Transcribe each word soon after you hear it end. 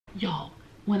Y'all,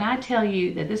 when I tell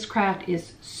you that this craft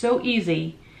is so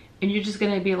easy and you're just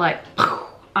gonna be like,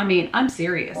 I mean, I'm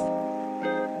serious.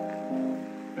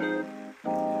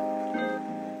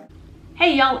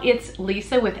 Hey y'all, it's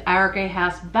Lisa with Our Gray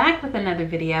House, back with another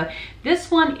video.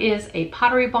 This one is a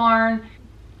Pottery Barn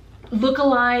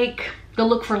look-alike, the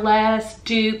look for less,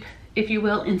 dupe, if you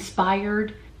will,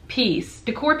 inspired piece,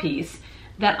 decor piece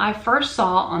that I first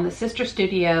saw on the Sister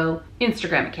Studio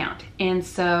Instagram account. And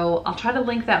so I'll try to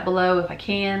link that below if I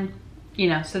can, you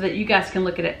know, so that you guys can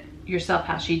look at it yourself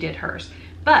how she did hers.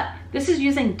 But this is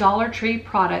using Dollar Tree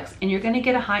products and you're gonna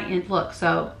get a high-end look.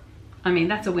 So, I mean,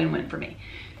 that's a win-win for me.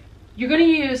 You're gonna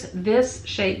use this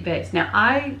shape vase. Now,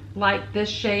 I like this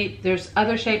shape. There's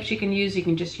other shapes you can use. You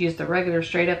can just use the regular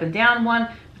straight up and down one.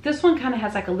 But this one kind of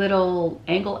has like a little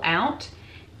angle out.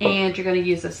 And you're gonna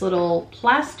use this little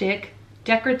plastic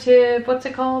decorative, what's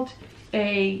it called?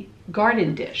 A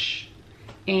garden dish.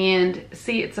 And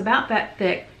see, it's about that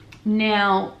thick.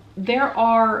 Now, there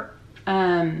are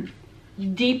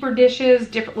deeper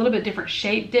dishes, little bit different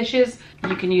shaped dishes.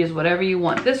 You can use whatever you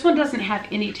want. This one doesn't have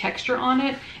any texture on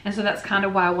it, and so that's kind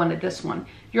of why I wanted this one.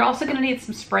 You're also gonna need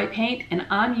some spray paint, and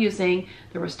I'm using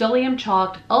the Rust-Oleum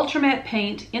Chalked Ultra Matte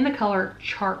Paint in the color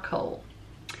Charcoal.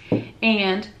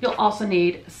 And you'll also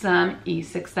need some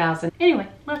E6000. Anyway,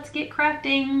 let's get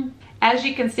crafting. As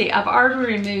you can see, I've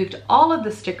already removed all of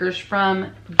the stickers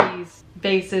from these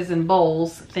vases and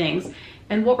bowls things.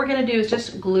 And what we're gonna do is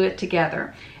just glue it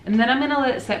together. And then I'm gonna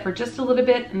let it set for just a little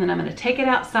bit, and then I'm gonna take it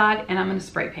outside and I'm gonna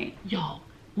spray paint. Y'all,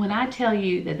 when I tell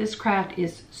you that this craft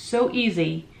is so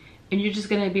easy and you're just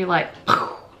gonna be like,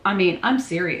 I mean, I'm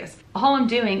serious. All I'm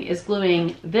doing is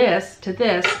gluing this to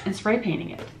this and spray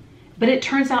painting it. But it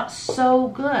turns out so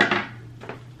good.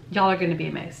 Y'all are gonna be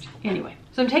amazed. Anyway,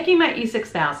 so I'm taking my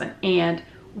E6000, and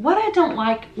what I don't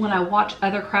like when I watch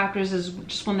other crafters is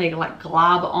just when they like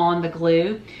glob on the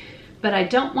glue, but I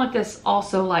don't want this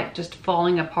also like just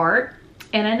falling apart.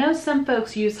 And I know some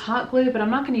folks use hot glue, but I'm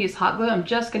not gonna use hot glue. I'm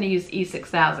just gonna use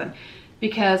E6000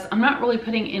 because I'm not really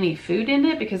putting any food in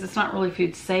it because it's not really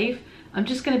food safe. I'm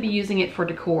just gonna be using it for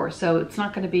decor. So it's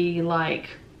not gonna be like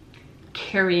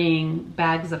carrying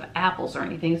bags of apples or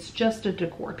anything. It's just a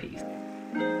decor piece.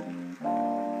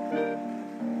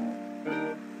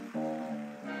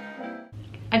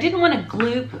 I didn't want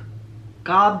to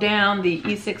gob down the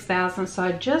E6000, so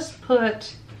I just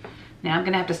put, now I'm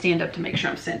gonna have to stand up to make sure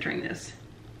I'm centering this.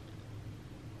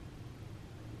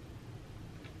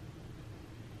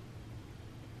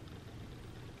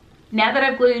 Now that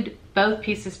I've glued both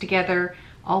pieces together,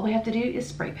 all we have to do is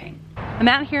spray paint. I'm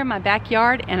out here in my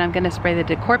backyard and I'm gonna spray the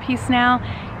decor piece now,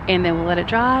 and then we'll let it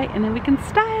dry and then we can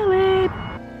style it.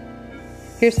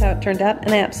 Here's how it turned out,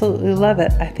 and I absolutely love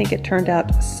it. I think it turned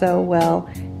out so well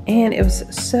and it was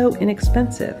so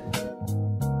inexpensive.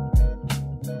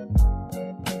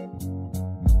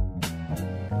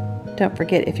 Don't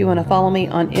forget, if you wanna follow me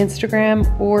on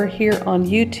Instagram or here on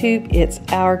YouTube, it's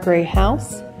Our Gray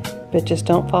House, but just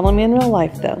don't follow me in real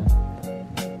life though,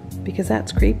 because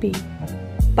that's creepy.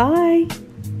 Bye.